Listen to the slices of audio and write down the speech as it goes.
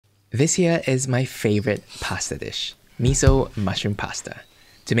This here is my favorite pasta dish, miso mushroom pasta.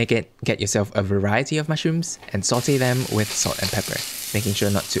 To make it, get yourself a variety of mushrooms and saute them with salt and pepper, making sure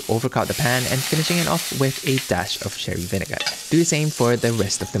not to overcrowd the pan and finishing it off with a dash of cherry vinegar. Do the same for the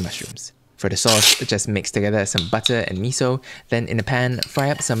rest of the mushrooms. For the sauce, just mix together some butter and miso, then in a pan, fry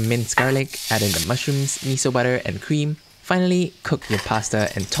up some minced garlic, add in the mushrooms, miso butter and cream. Finally, cook your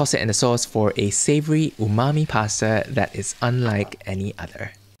pasta and toss it in the sauce for a savory umami pasta that is unlike any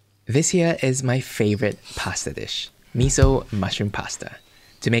other. This here is my favorite pasta dish, miso mushroom pasta.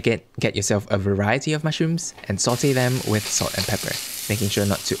 To make it, get yourself a variety of mushrooms and saute them with salt and pepper, making sure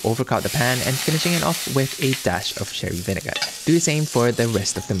not to overcrowd the pan and finishing it off with a dash of cherry vinegar. Do the same for the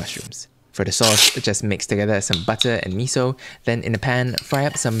rest of the mushrooms. For the sauce, just mix together some butter and miso, then in a pan, fry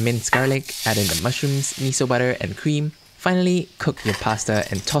up some minced garlic, add in the mushrooms, miso butter and cream. Finally, cook your pasta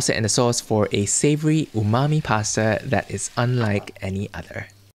and toss it in the sauce for a savory umami pasta that is unlike any other.